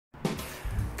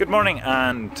Good morning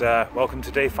and welcome to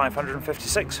day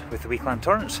 556 with the Wee Clan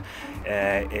Torrance.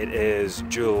 It is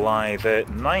July the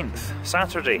 9th,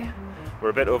 Saturday. We're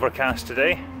a bit overcast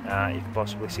today, you can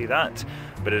possibly see that,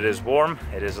 but it is warm,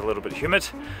 it is a little bit humid,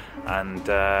 and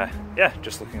yeah,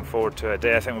 just looking forward to a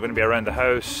day. I think we're going to be around the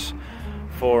house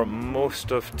for most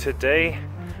of today.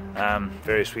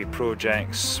 Various wee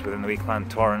projects within the Wee Clan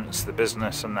Torrance, the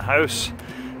business and the house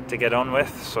to get on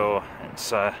with, so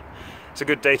it's a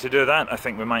good day to do that. I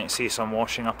think we might see some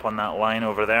washing up on that line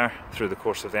over there through the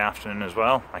course of the afternoon as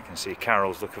well. I can see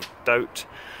Carol's look of doubt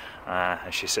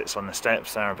as she sits on the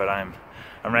steps there, but I'm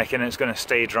reckoning it's going to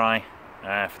stay dry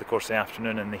for the course of the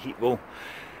afternoon, and the heat will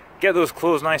get those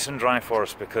clothes nice and dry for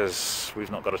us because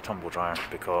we've not got a tumble dryer,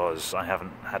 because I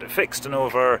haven't had it fixed in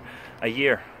over a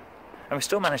year. And we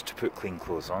still managed to put clean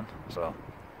clothes on, so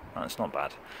that's not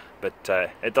bad.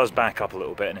 But it does back up a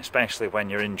little bit, and especially when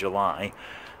you're in July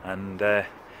and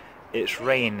it's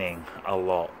raining a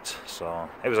lot. So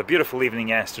it was a beautiful evening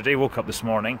yesterday. Woke up this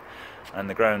morning and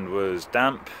the ground was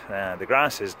damp, the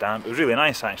grass is damp. It was really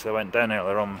nice actually. I went down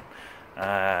earlier on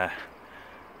at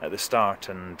the start,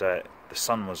 and the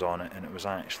sun was on it and it was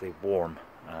actually warm,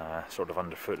 sort of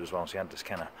underfoot as well, so you had this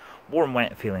kind of warm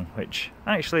wet feeling, which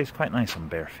actually is quite nice on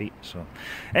bare feet. So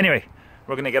anyway,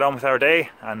 we're going to get on with our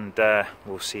day and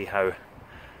we'll see how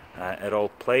it all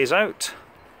plays out.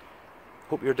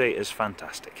 Hope your day is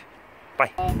fantastic.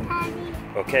 Bye.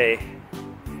 Okay,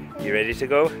 you ready to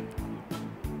go?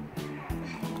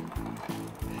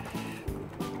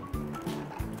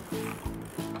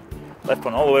 Left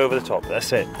one all the way over the top,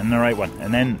 that's it, and the right one.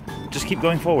 And then just keep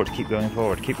going forward, keep going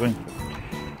forward, keep going forward.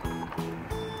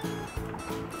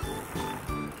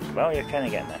 Well, you're kind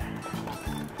of getting there.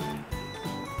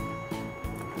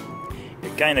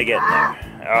 You're kind of getting there.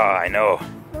 Oh, I know.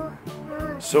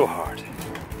 So hard.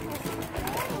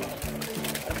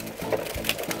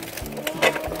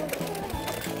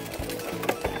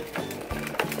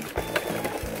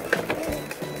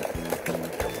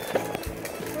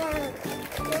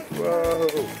 Whoa!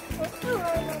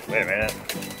 Wait a minute.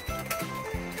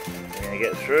 You're gonna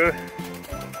get through.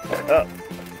 Up.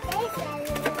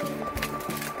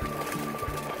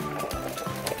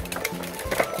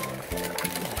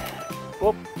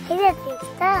 Whoop.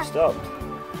 Stop. Stopped.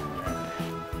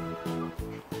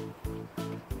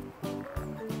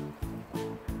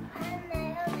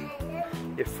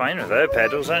 You're fine without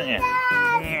pedals, aren't you?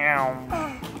 Meow.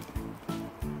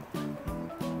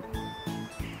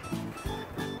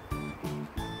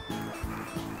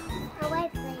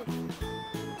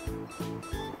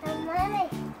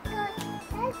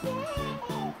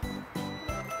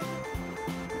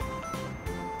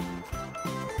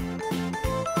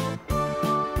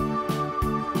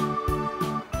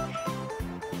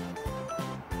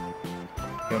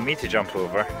 You want me to jump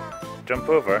over? Jump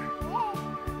over?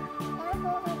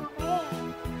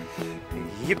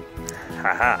 Yep.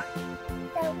 Haha.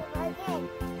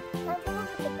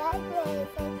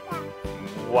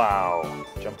 Wow.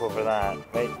 Jump over that.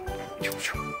 Wait.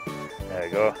 There we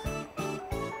go.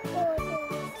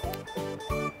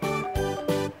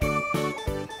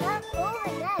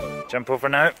 Jump over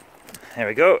now. There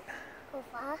we go.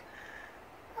 Over.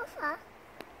 Over.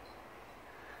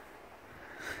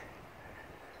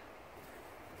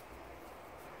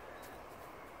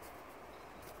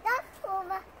 That's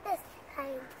over this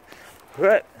time.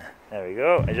 What? There we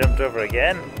go. I jumped over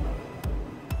again.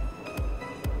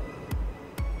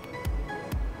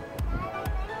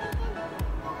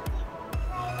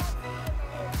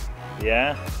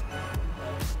 Yeah.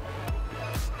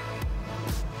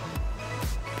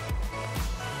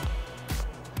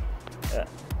 Yeah.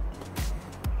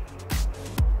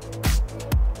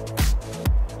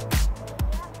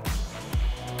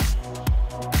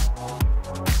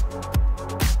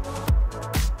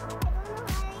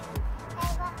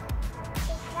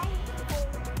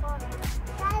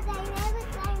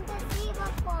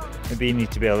 Maybe you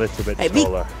need to be a little bit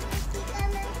taller.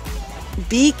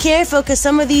 Be careful, because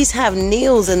some of these have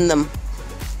nails in them.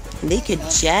 And they could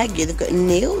jag you. They've got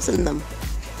nails in them.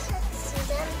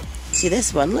 See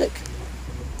this one? Look.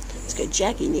 It's got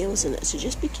jaggy nails in it, so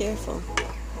just be careful.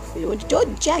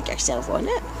 Don't jag yourself on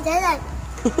it.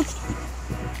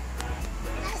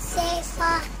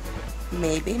 Safer.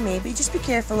 Maybe. Just be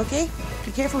careful, okay?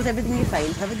 Be careful with everything you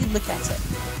find. Have a good look at it.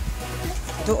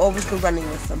 Don't always go running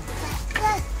with them.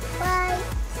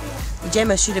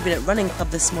 Gemma should have been at running club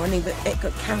this morning, but it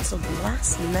got cancelled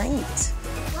last night.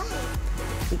 Why?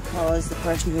 Because the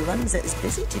person who runs it is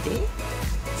busy today.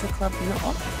 So club not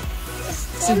on.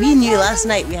 So we knew last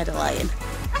night we had a lion.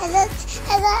 Is it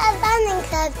a running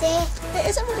club day? It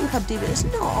is a running club day, but it's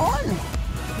not on.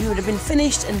 we would have been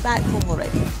finished and back home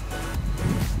already.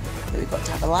 But we got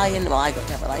to have a lie-in. Well, I got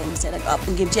to have a lie-in instead. I got up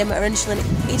and gave Gemma her insulin at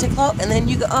 8 o'clock, and then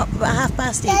you got up about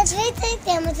 8:30. Did we take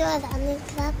Gemma to a running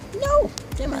club? No,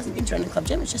 Gemma hasn't been to running club.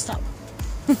 Gemma's just up.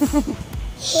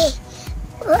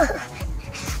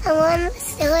 I'm on my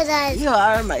shoulders. You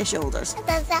are on my shoulders.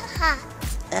 Does that hurt?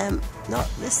 Not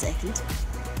this second.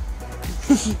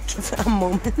 Give it a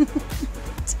moment.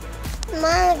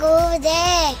 Mom, go over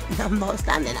there. I'm not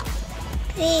standing up.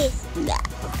 Please. Nah.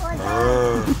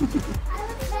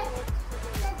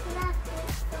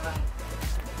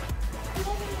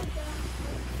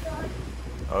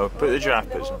 Oh, put the giraffe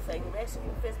boots on. Rescue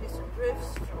frisbees from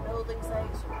roofs, from building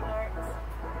sites, from parks.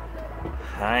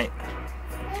 Hi.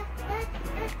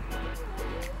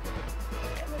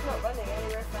 We're not running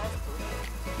anywhere fast.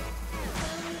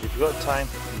 You've got time.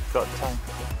 You've got time.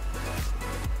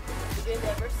 You doing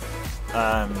Evers?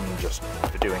 Just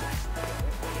videoing.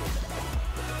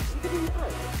 You doing the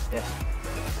park? Yes.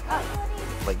 Oh.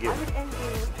 Like you. I would envy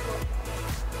you.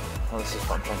 Well, this is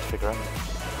what I'm trying to figure out.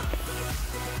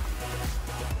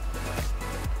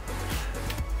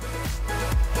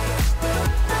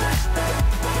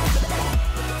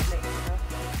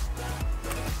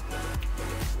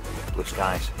 Blue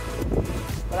skies.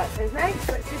 Well, that sounds nice.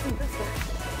 Let's do some this one.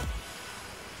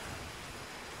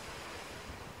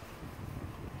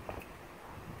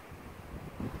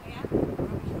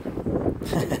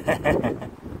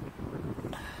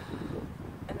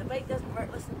 And the bike doesn't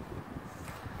work, listen.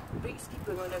 The brakes keep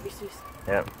going on every souse.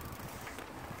 Yep.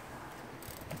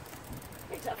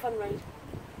 Makes it a fun ride.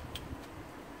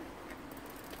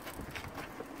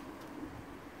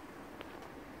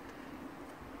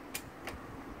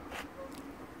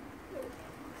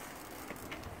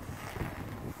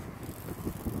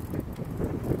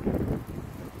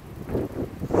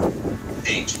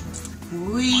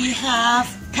 We have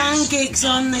pancakes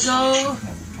on the go.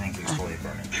 Pancakes fully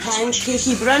burning.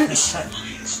 Pancakey brunch.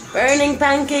 Burning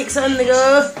pancakes on the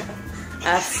go.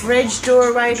 A fridge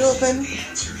door wide open.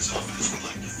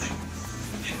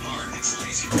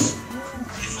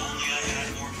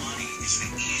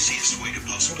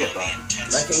 Get that.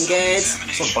 Looking good.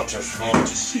 Some butter's fault.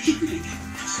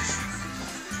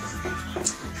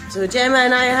 So Gemma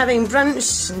and I are having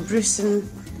brunch, and Bruce and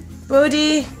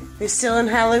Bodhi, who's still on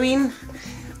Halloween,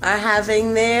 are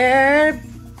having their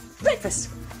breakfast.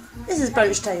 This is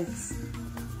brunch time.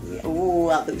 Yeah. Oh,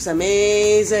 that looks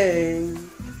amazing.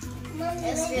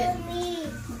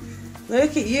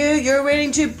 Look at you, you're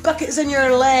wearing 2 buckets on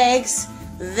your legs.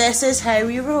 This is how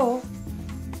we roll.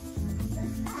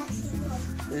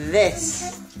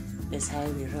 This is how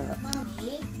we roll.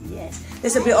 Yes.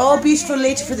 This will be all beautiful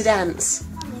later for the dance.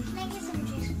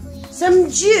 Some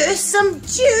juice, some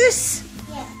juice.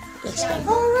 Yeah.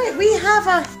 All right, we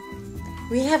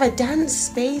have a dance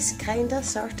space, kinda,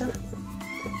 sorta.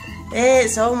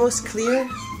 It's almost clear.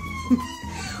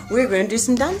 We're going to do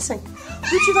some dancing.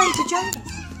 Would you like to join us?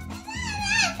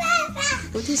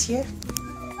 Bodhi's here.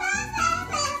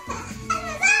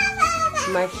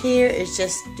 My hair is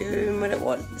just doing what it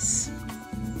wants. I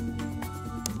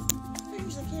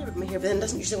usually care about my hair, but then it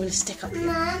doesn't usually want to stick up here.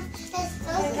 Mom, let's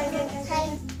go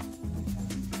time.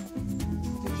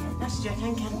 That's your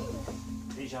can.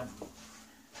 Hey, John.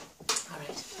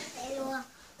 Alright.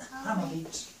 Hammer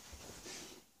beats.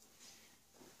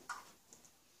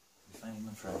 Be finding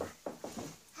them forever.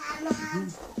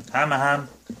 Hammer ham.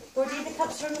 Bodhi, the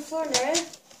cups are on the floor now.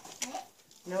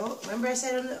 No, remember I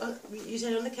said you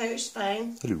said on the couch, it's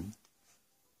fine. Hello.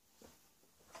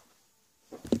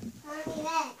 Mommy,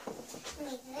 that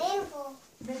rainbow.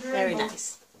 Very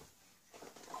nice.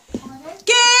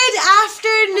 Good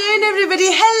afternoon,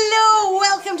 everybody. Hello,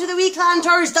 welcome to the Wee Clan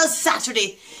Torrance Does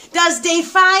Saturday. Does day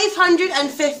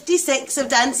 556 of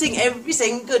dancing every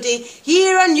single day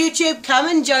here on YouTube. Come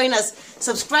and join us.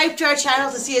 Subscribe to our channel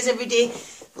to see us every day.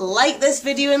 Like this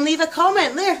video and leave a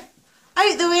comment there.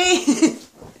 Out the way.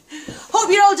 Hope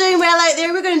you're all doing well out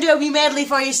there. We're going to do a wee medley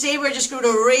for you today. We're just going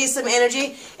to raise some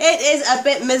energy. It is a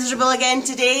bit miserable again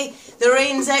today. The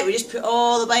rain's out. We just put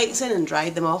all the bikes in and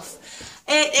dried them off.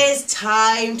 It is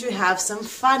time to have some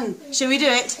fun. Shall we do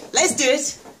it? Let's do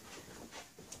it.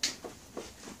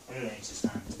 I really need to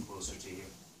stand closer to you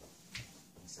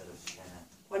instead of kind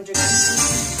of Wondering.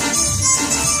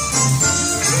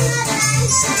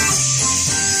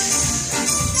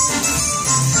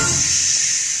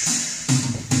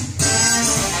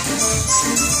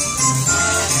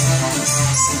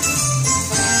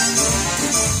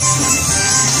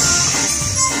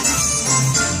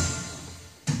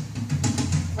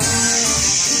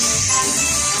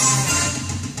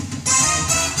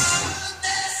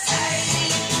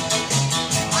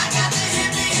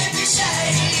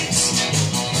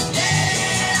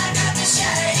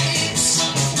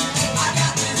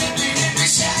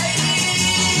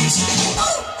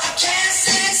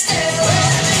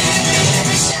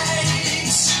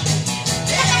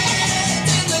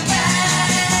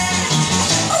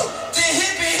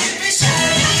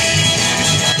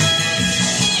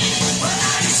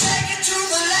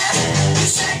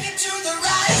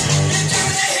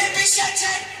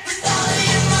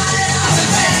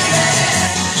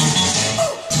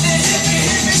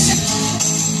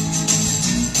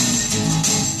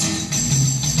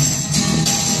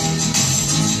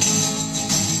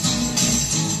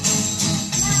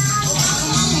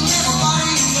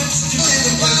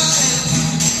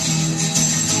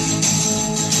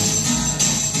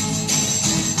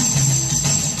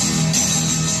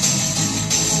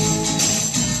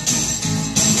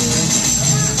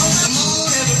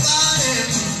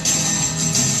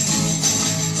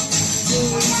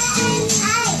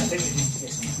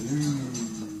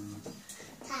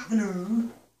 Blue.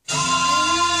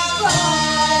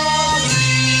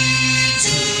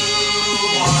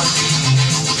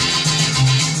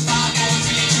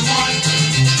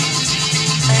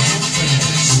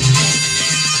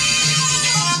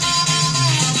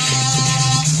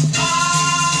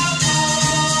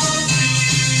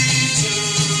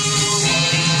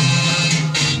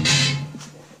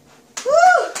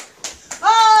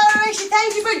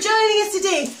 Thank you for joining us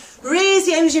today. Raise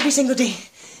the energy every single day.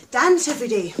 Dance every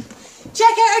day.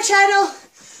 Check out our channel.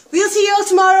 We'll see you all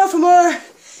tomorrow for more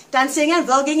dancing and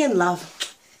vlogging and love.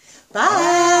 Bye.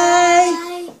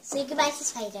 Bye. Say goodbye to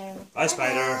Spider. Bye,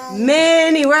 Spider.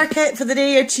 Many workout for the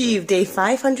day achieved. Day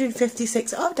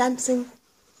 556 of dancing.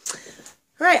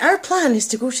 Right, our plan is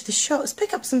to go to the shops,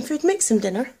 pick up some food, make some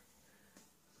dinner.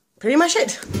 Pretty much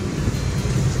it.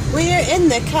 We're in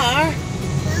the car.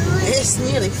 It's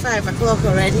nearly 5 o'clock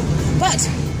already, but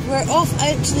we're off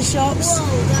out to the shops.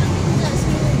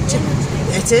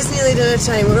 It is nearly dinner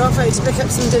time. We're off out to pick up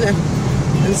some dinner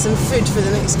and some food for the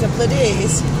next couple of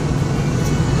days.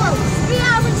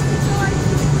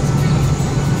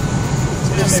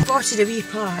 We've spotted a wee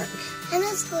park. And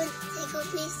it's going to take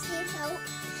off my seatbelt.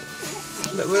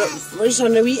 But we're just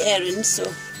on a wee errand, so...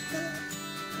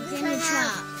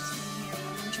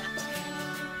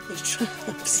 There's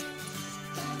traps.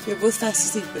 You're both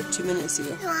fast asleep about 2 minutes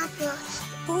ago. no, I'm not.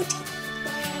 Bodhi.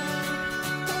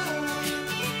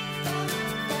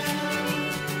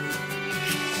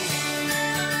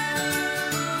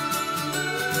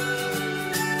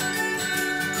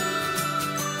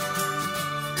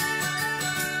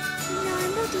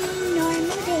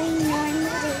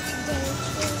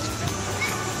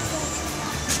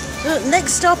 So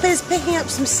next stop is picking up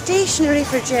some stationery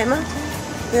for Gemma,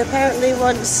 who apparently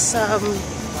wants some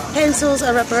pencils,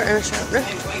 a rubber and a sharpener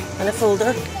and a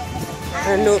folder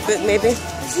and a notebook maybe.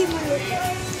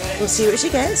 We'll see what she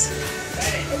gets.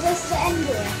 Is this the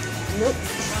indoor? Nope.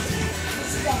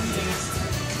 This is the indoor.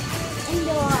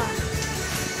 Indoor.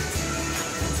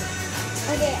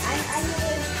 Okay, I know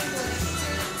it's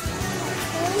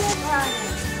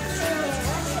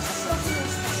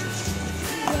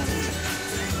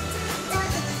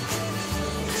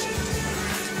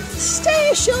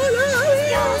Stationery!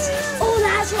 Oh,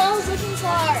 that's what I was looking for.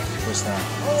 What's that?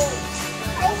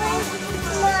 I went,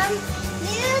 Mom,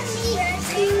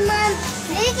 Mom,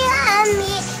 Lydia and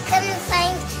me can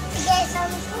find to get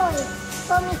some toys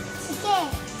for me to get.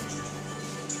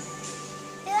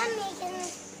 You and me can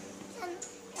some.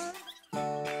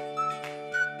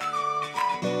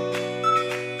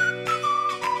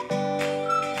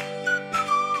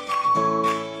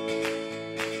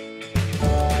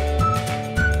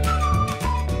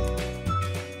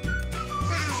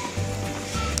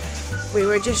 We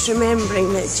were just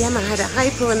remembering that Gemma had a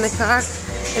hypo in the car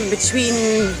in between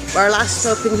our last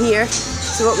stop in here.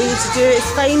 So what we need to do is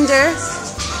find her,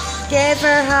 give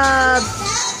her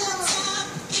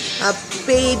a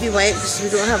baby wipe because we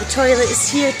don't have toilets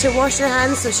here to wash her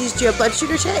hands, so she's due a blood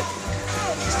sugar check.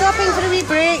 Stopping for a wee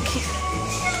break.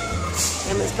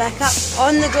 Gemma's back up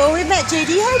on the go. We met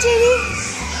JD. Hi JD.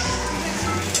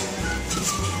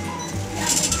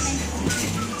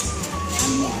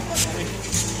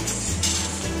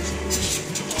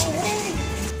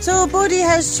 So Bodhi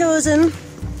has chosen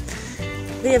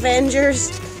the Avengers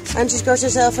and she's got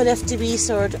herself an FTB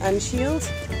sword and shield.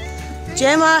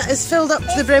 Gemma is filled up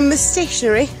to the brim with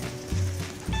stationery.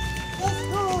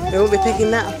 We won't be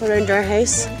picking that up around our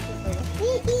house.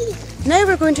 Now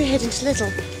we're going to head into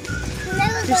Lidl.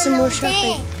 Do some more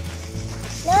shopping.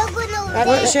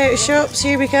 Watch out, shops,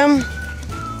 here we come.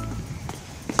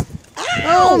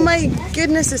 Oh my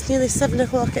goodness, it's nearly 7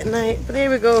 o'clock at night, but there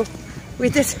we go. We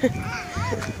did.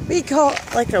 We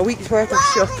got like a week's worth of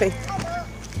shopping.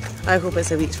 I hope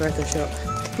it's a week's worth of shop.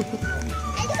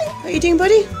 What are you doing,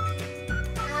 buddy?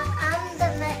 I'm the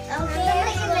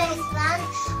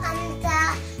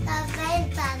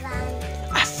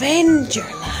Avengerland.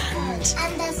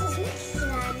 and this is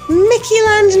Mickeyland.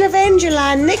 Mickeyland and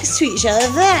Avengerland next to each other.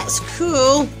 That's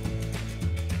cool.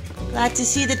 Glad to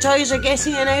see the toys are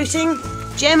getting an outing.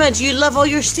 Gemma, do you love all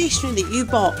your stationery that you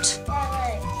bought?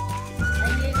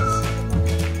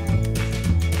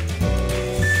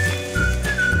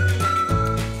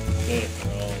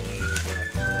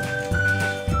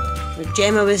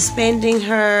 Gemma was spending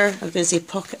her, I was going to say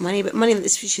pocket money, but money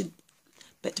that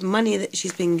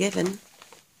she's been given.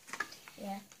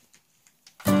 Yeah.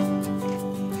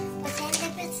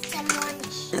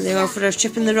 And they're all for her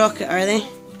trip in the rocket, are they?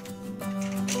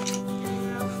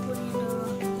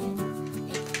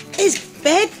 It's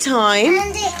bedtime.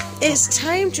 It's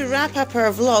time to wrap up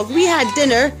our vlog. We had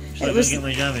dinner. It was get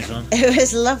my jammies on. It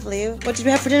was lovely. What did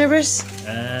we have for dinner, Bruce?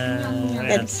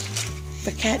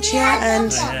 Focaccia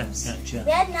and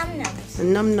We had num-nums.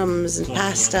 num-nums and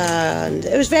pasta, and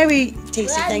it was very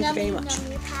tasty. Thank you very much.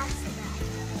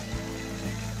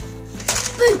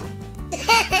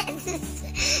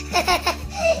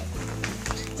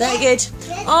 Very good.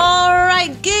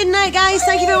 Alright, good night guys.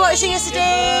 Thank you for watching us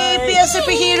today. Be a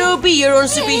superhero, be your own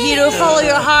superhero, follow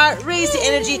your heart, raise the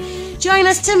energy. Join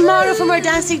us tomorrow for more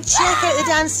dancing. Check out the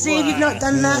dance today if you've not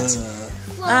done that.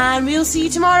 And we'll see you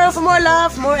tomorrow for more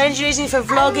love, more energy raising for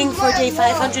vlogging for day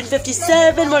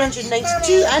 557,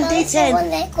 192 and day 10. I won't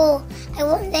let go. I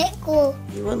won't let go.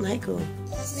 You won't let go.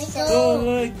 Don't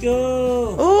let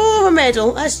go. Oh, a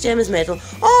medal. That's Gemma's medal.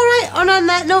 Alright, and on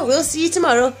that note, we'll see you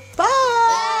tomorrow. Bye.